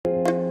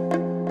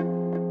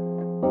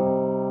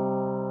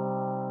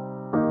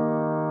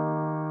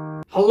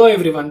Hello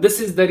everyone, this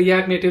is the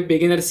React Native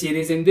Beginner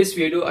series. In this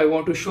video, I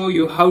want to show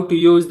you how to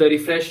use the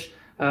refresh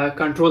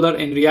controller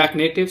in React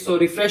Native. So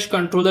refresh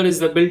controller is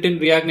the built-in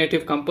React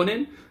Native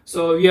component.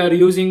 So we are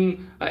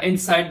using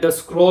inside the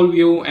scroll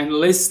view and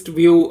list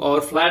view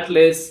or flat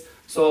list.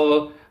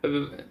 So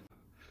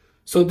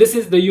this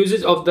is the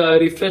usage of the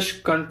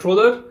refresh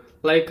controller,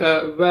 like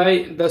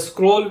where the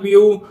scroll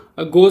view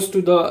goes to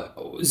the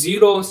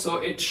 0, so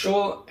it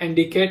show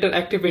indicator,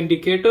 active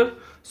indicator.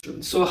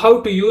 So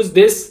how to use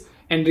this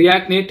in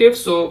React Native?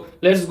 So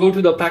let's go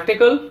to the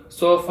practical.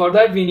 So for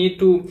that we need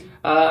to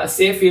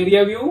safe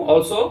area view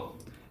also,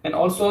 and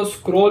also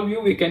scroll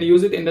view. We can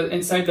use it in the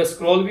inside the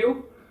scroll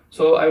view.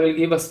 So I will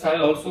give a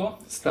style also,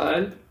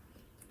 style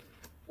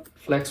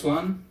flex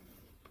 1,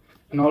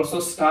 and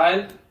also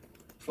style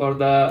for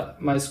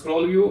my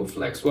scroll view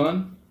flex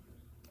 1.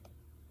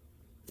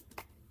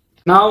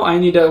 Now I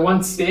need a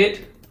one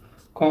state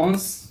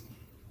cons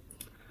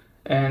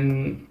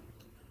and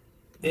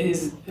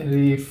is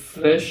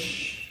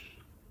refresh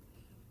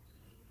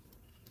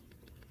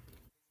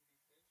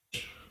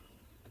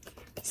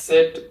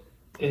set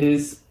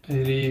is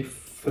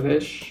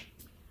refresh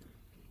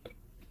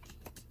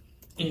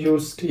your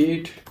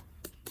state.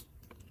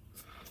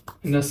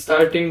 In the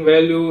starting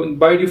value,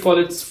 by default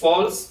it's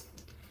false,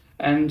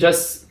 and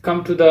just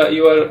come to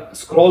your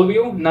scroll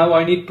view. Now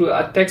I need to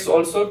add text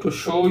also to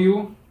show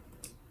you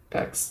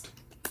text.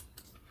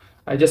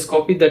 I just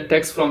copied the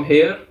text from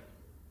here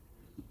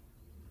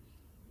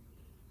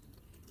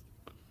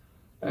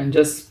and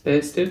just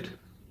paste it.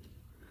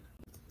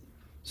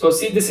 So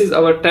see, this is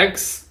our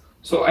text.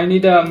 So I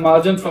need a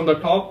margin from the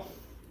top,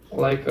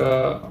 like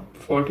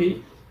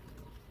 40.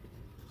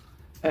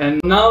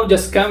 And now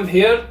just come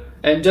here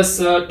and just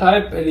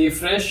type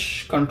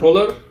refresh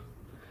controller,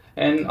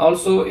 and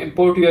also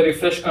import your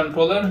refresh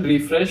controller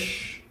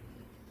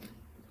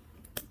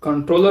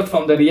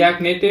from the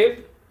React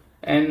Native,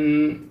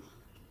 and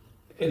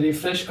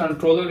refresh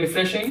controller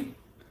refreshing.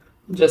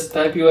 Just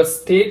type your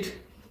state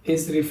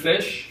is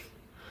refresh.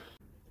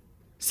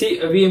 See,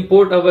 we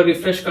import our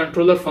refresh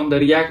controller from the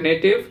React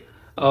Native.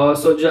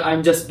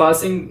 I'm just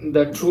passing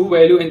the true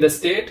value in the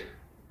state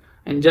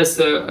and just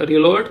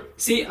reload.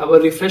 See, our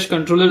refresh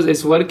controller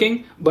is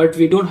working, but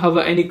we don't have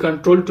any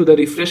control to the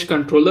refresh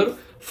controller.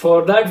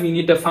 For that we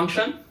need a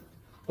function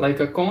like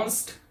a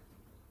const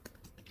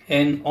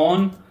and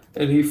on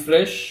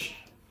refresh,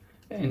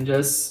 and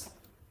just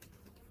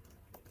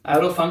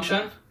arrow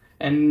function,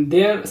 and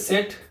there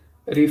set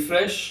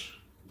refresh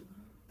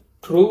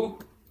true.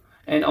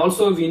 And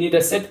also we need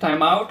a set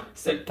timeout,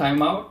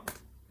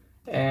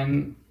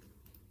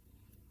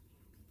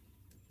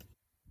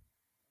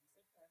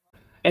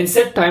 and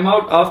set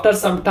timeout after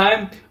some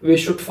time we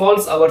should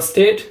false our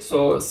state.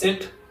 So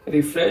set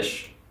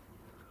refresh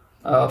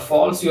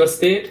false your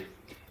state,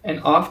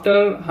 and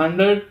after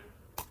 100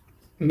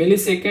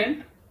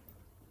 millisecond,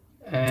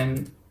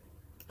 and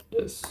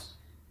just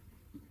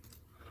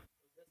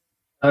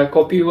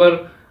copy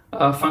your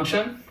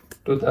function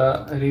to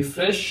the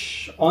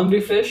refresh on,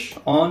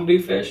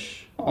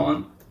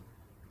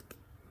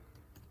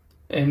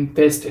 and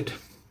paste it.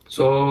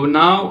 So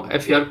now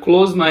if you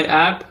close my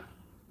app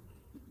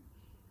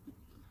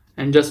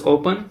and just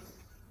open,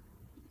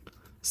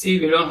 see,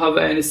 we don't have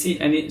any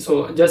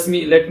so just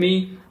let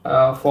me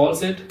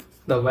false it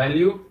the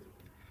value.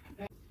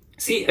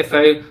 See, if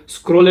I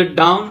scroll it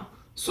down,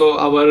 so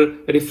our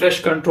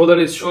refresh controller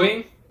is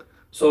showing.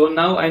 So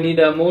now I need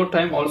more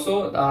time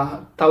also,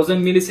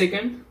 1000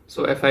 millisecond.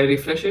 So if I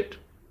refresh it,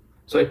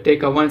 so it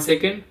take a 1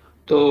 second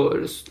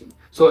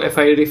so if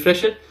I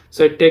refresh it,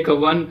 so it take a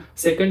 1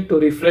 second to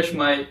refresh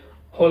my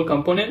whole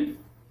component.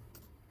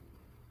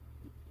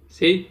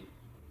 See,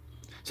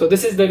 so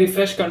this is the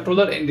refresh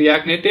controller in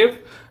React Native.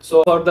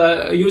 So for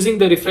using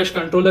the refresh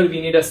controller,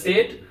 we need a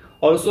state,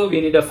 also we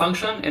need a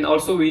function, and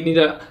also we need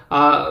a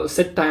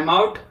set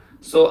timeout.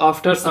 So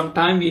after some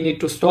time we need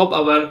to stop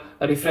our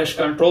refresh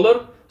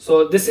controller.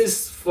 So this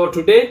is for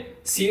today.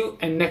 See you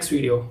in next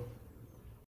video.